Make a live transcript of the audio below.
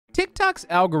TikTok's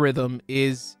algorithm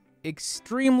is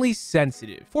extremely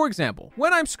sensitive. For example,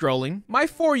 when I'm scrolling, my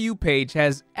For You page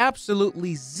has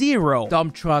absolutely zero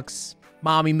dump trucks,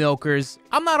 mommy milkers.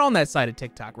 I'm not on that side of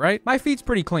TikTok, right? My feed's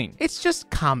pretty clean. It's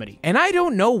just comedy. And I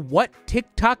don't know what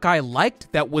TikTok I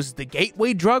liked that was the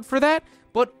gateway drug for that,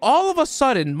 but all of a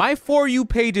sudden, my For You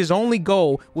page's only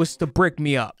goal was to brick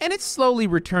me up. And it's slowly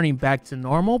returning back to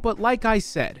normal, but like I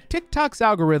said, TikTok's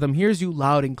algorithm hears you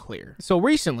loud and clear. So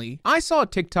recently, I saw a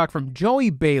TikTok from Joey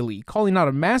Bailey calling out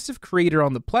a massive creator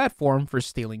on the platform for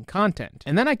stealing content.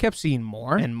 And then I kept seeing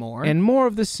more and more and more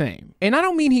of the same. And I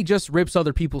don't mean he just rips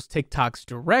other people's TikToks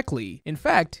directly. In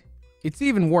fact, it's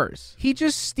even worse. He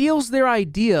just steals their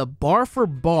idea bar for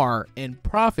bar and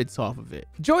profits off of it.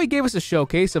 Joey gave us a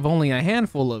showcase of only a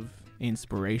handful of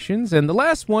inspirations, and the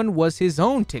last one was his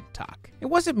own TikTok. It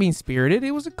wasn't mean-spirited,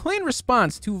 it was a clean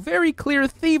response to very clear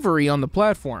thievery on the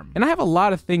platform. And I have a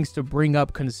lot of things to bring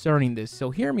up concerning this,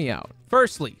 so hear me out.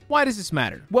 Firstly, why does this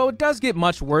matter? Well, it does get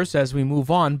much worse as we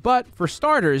move on, but for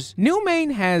starters,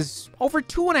 Newmain has over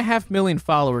 2.5 million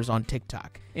followers on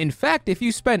TikTok. In fact, if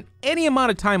you spent any amount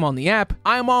of time on the app,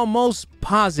 I'm almost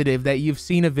positive that you've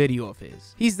seen a video of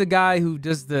his. He's the guy who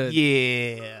does the,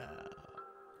 yeah.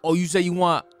 Oh, you say you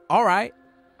want, all right,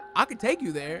 I could take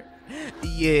you there.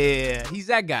 Yeah, he's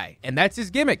that guy. And that's his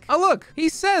gimmick. Oh, look, he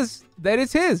says that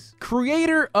it's his.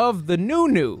 Creator of the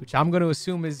New, which I'm going to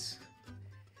assume is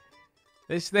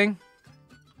this thing.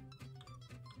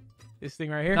 This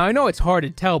thing right here. Now, I know it's hard to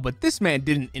tell, but this man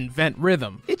didn't invent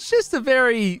rhythm. It's just a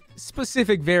very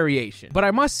specific variation. But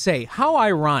I must say, how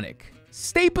ironic.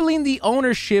 Stapling the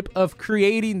ownership of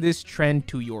creating this trend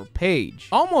to your page.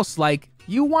 Almost like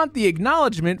you want the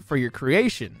acknowledgement for your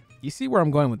creation. You see where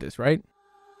I'm going with this, right?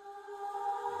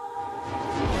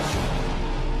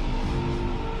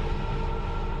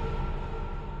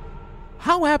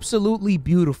 How absolutely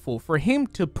beautiful for him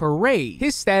to parade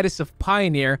his status of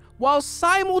pioneer while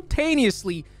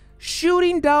simultaneously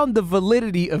shooting down the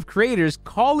validity of creators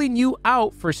calling you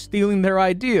out for stealing their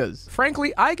ideas.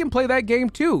 Frankly, I can play that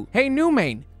game too. Hey,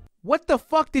 Newmain, what the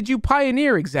fuck did you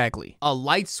pioneer exactly? A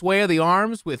light sway of the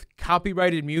arms with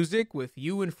copyrighted music with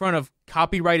you in front of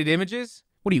copyrighted images?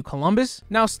 What are you, Columbus?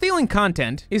 Now, stealing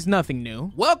content is nothing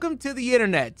new. Welcome to the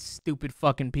internet, stupid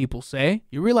fucking people say.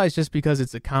 You realize just because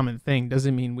it's a common thing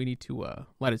doesn't mean we need to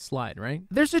let it slide, right?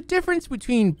 There's a difference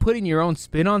between putting your own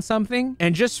spin on something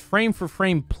and just frame for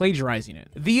frame plagiarizing it.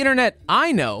 The internet,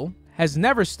 I know, has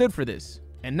never stood for this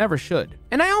and never should.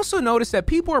 And I also noticed that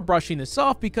people are brushing this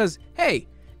off because, hey,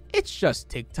 it's just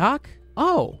TikTok.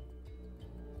 Oh.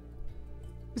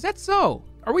 Is that so?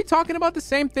 Are we talking about the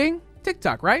same thing?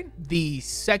 TikTok, right? The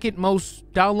second most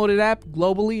downloaded app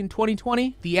globally in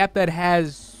 2020. The app that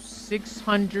has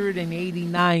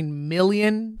 689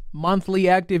 million monthly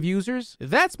active users.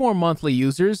 That's more monthly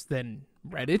users than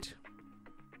Reddit,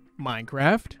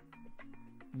 Minecraft,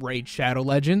 Raid Shadow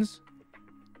Legends,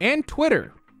 and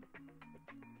Twitter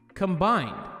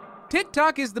combined.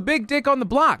 TikTok is the big dick on the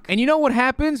block. And you know what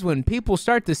happens when people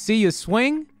start to see you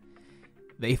swing?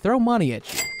 They throw money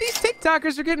at you. These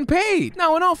TikTokers are getting paid.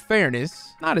 Now, in all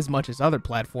fairness, not as much as other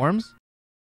platforms.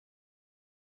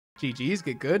 GG's,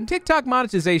 get good. TikTok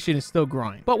monetization is still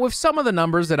growing, but with some of the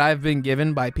numbers that I've been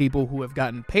given by people who have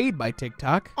gotten paid by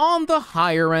TikTok, on the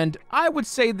higher end, I would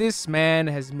say this man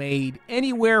has made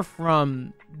anywhere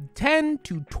from $10,000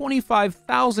 to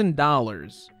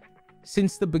 $25,000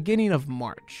 since the beginning of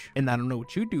March. And I don't know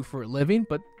what you do for a living,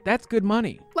 but that's good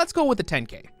money. Let's go with the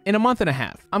 10K in a month and a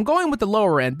half. I'm going with the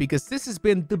lower end because this has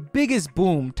been the biggest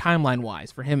boom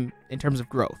timeline-wise for him in terms of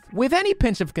growth. With any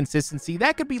pinch of consistency,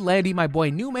 that could be landing my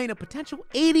boy Newmain a potential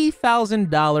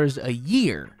 $80,000 a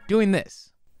year doing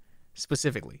this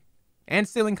specifically and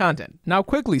stealing content. Now,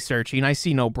 quickly searching, I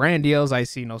see no brand deals, I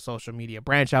see no social media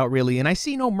branch out really, and I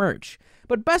see no merch.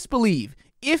 But best believe,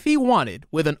 if he wanted,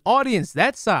 with an audience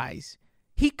that size,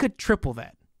 he could triple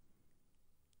that.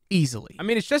 Easily. I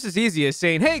mean, it's just as easy as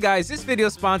saying, hey guys, this video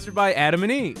is sponsored by Adam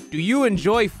and Eve. Do you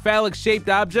enjoy phallic-shaped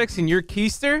objects in your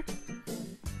keister?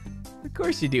 Of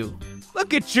course you do.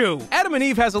 Look at you! Adam and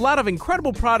Eve has a lot of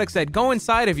incredible products that go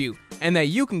inside of you, and that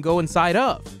you can go inside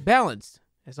of. Balanced,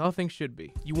 as all things should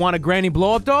be. You want a granny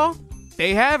blow-up doll?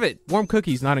 They have it. Warm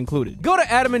cookies not included. Go to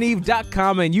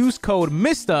adamandeve.com and use code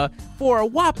Mista for a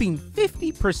whopping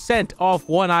 50% off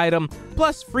one item,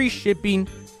 plus free shipping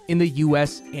in the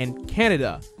US and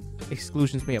Canada.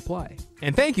 Exclusions may apply.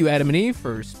 And thank you, Adam and Eve,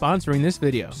 for sponsoring this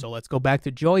video. So let's go back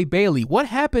to Joey Bailey. What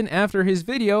happened after his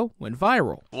video went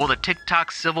viral? Well, the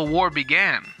TikTok civil war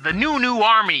began. The new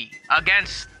army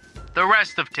against the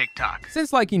rest of TikTok.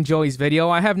 Since liking Joey's video,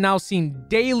 I have now seen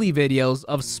daily videos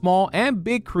of small and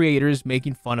big creators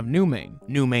making fun of Newmain.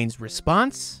 Newmain's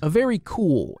response? A very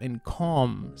cool and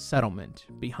calm settlement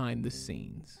behind the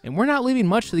scenes. And we're not leaving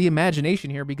much to the imagination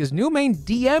here because Newmain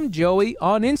DM'd Joey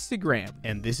on Instagram.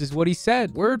 And this is what he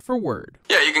said, word for word.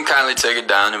 Yeah, you can kindly take it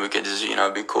down and we can just,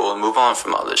 be cool and move on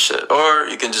from all this shit. Or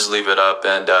you can just leave it up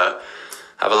and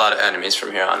have a lot of enemies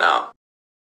from here on out.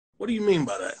 What do you mean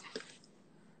by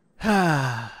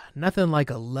that? Nothing like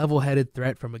a level-headed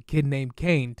threat from a kid named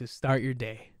Kane to start your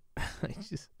day.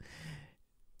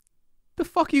 The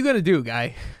fuck are you gonna do,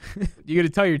 guy? You gonna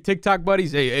tell your TikTok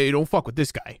buddies, hey, don't fuck with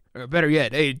this guy? Or better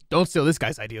yet, hey, don't steal this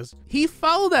guy's ideas. He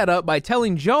followed that up by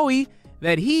telling Joey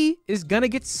that he is gonna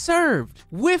get served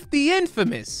with the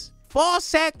infamous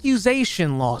false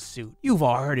accusation lawsuit. You've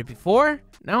all heard it before.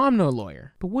 Now, I'm no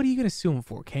lawyer, but what are you gonna sue him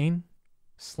for, Kane?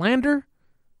 Slander?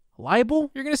 Libel?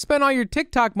 You're gonna spend all your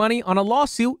TikTok money on a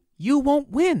lawsuit you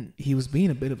won't win. He was being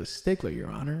a bit of a stickler, Your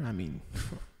Honor. I mean,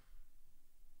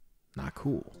 not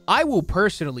cool. I will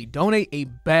personally donate a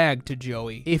bag to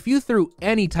Joey if you threw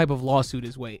any type of lawsuit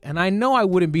his way, and I know I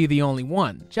wouldn't be the only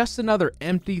one. Just another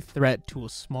empty threat to a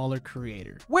smaller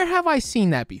creator. Where have I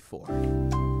seen that before?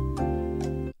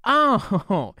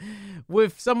 Oh,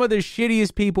 with some of the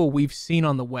shittiest people we've seen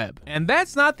on the web. And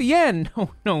that's not the end.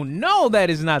 No,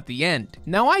 that is not the end.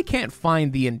 Now, I can't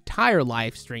find the entire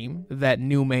live stream that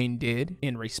Newmain did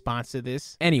in response to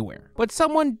this anywhere, but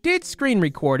someone did screen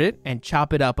record it and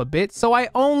chop it up a bit, so I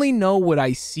only know what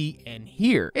I see and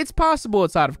hear. It's possible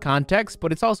it's out of context,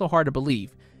 but it's also hard to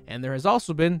believe. And there has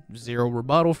also been zero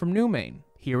rebuttal from Newmain.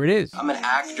 Here it is. I'm an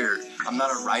actor. I'm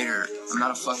not a writer. I'm not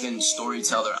a fucking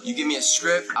storyteller. You give me a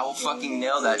script, I will fucking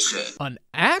nail that shit. An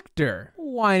actor?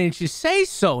 Why didn't you say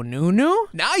so, Nunu?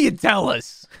 Now you tell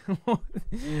us.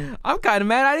 I'm kind of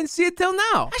mad I didn't see it till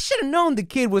now. I should have known the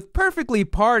kid with perfectly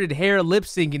parted hair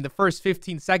lip-syncing the first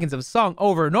 15 seconds of a song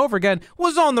over and over again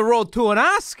was on the road to an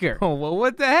Oscar. Oh, well,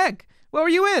 what the heck? What were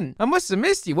you in? I must have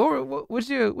missed you. What'd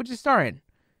you star in?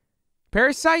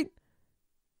 Parasite?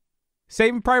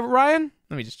 Saving Private Ryan?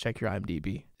 Let me just check your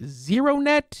IMDb. Zero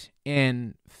Net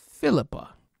and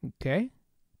Philippa. Okay.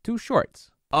 2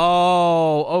 shorts.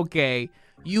 Oh, okay.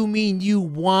 You mean you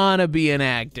want to be an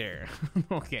actor.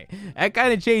 Okay. That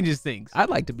kind of changes things. I'd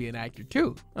like to be an actor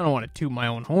too. I don't want to toot my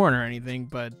own horn or anything,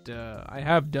 but I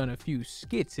have done a few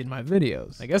skits in my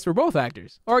videos. I guess we're both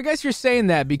actors. Or I guess you're saying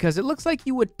that because it looks like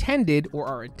you attended or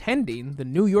are attending the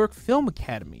New York Film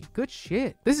Academy. Good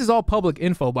shit. This is all public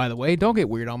info, by the way. Don't get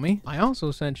weird on me. I also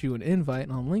sent you an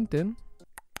invite on LinkedIn.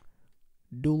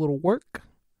 Do a little work.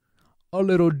 A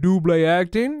little double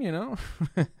acting, I'll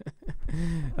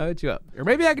hit you up. Or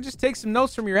maybe I could just take some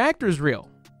notes from your actor's reel.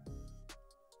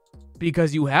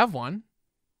 Because you have one.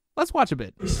 Let's watch a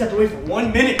bit. You stepped away for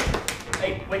 1 minute.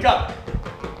 Hey, wake up.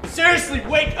 Seriously,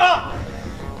 wake up!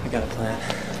 I got a plan.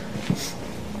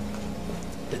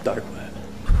 The dark web.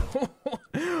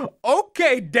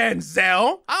 Okay,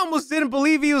 Denzel. I almost didn't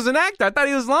believe he was an actor. I thought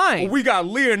he was lying. We got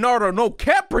Leonardo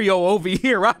DiCaprio over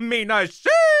here. I mean, I see.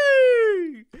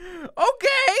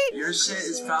 Okay. Your shit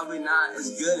is probably not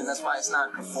as good, and that's why it's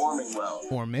not performing well.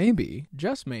 Or maybe,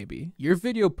 just maybe, your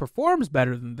video performs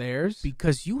better than theirs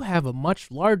because you have a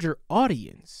much larger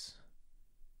audience.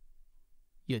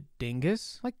 You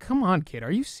dingus. Like, come on, kid.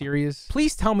 Are you serious?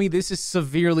 Please tell me this is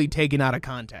severely taken out of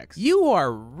context. You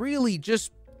are really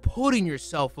just putting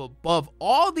yourself above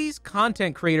all these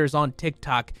content creators on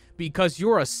TikTok because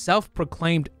you're a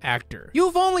self-proclaimed actor.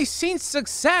 You've only seen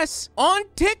success on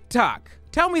TikTok.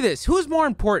 Tell me this, who's more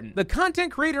important? The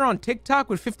content creator on TikTok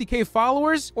with 50K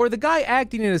followers or the guy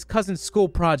acting in his cousin's school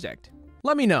project?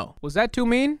 Let me know. Was that too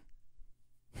mean?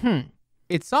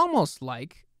 It's almost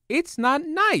like it's not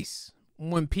nice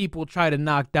when people try to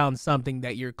knock down something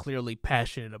that you're clearly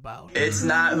passionate about. It's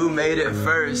not who made it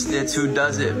first, it's who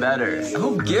does it better.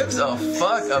 Who gives a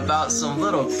fuck about some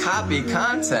little copy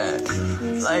content?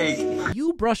 Like,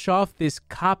 you brush off this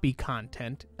copy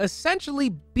content, essentially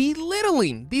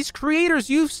belittling these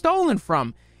creators you've stolen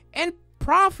from and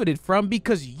profited from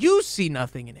because you see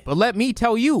nothing in it. But let me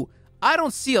tell you, I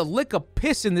don't see a lick of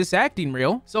piss in this acting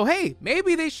reel. So hey,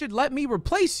 maybe they should let me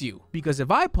replace you. Because if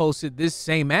I posted this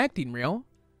same acting reel,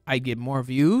 I'd get more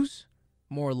views,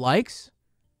 more likes,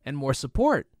 and more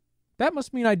support. That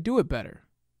must mean I'd do it better.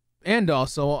 And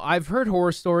also, I've heard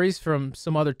horror stories from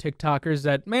some other TikTokers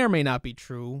that may or may not be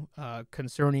true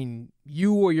concerning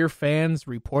you or your fans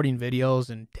reporting videos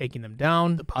and taking them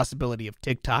down, the possibility of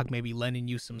TikTok maybe lending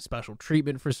you some special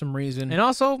treatment for some reason. And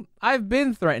also, I've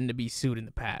been threatened to be sued in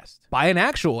the past by an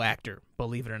actual actor,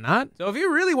 believe it or not. So if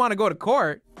you really want to go to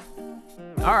court,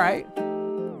 all right,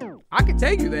 I can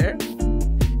take you there.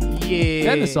 Yeah. To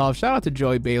end this off, shout out to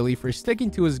Joey Bailey for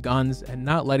sticking to his guns and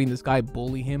not letting this guy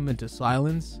bully him into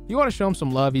silence. You want to show him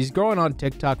some love. He's growing on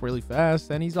TikTok really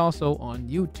fast, and he's also on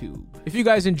YouTube. If you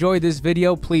guys enjoyed this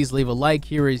video, please leave a like.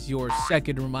 Here is your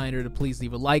second reminder to please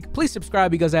leave a like. Please subscribe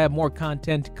because I have more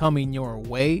content coming your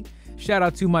way. Shout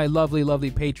out to my lovely,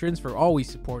 lovely patrons for always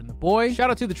supporting the boy. Shout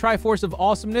out to the Triforce of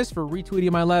Awesomeness for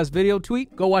retweeting my last video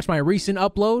tweet. Go watch my recent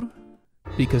upload,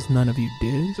 because none of you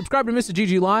did. Subscribe to Mr.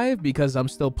 GG Live, because I'm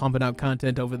still pumping out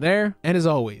content over there. And as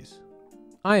always,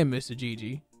 I am Mr.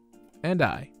 GG, and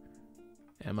I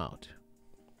am out.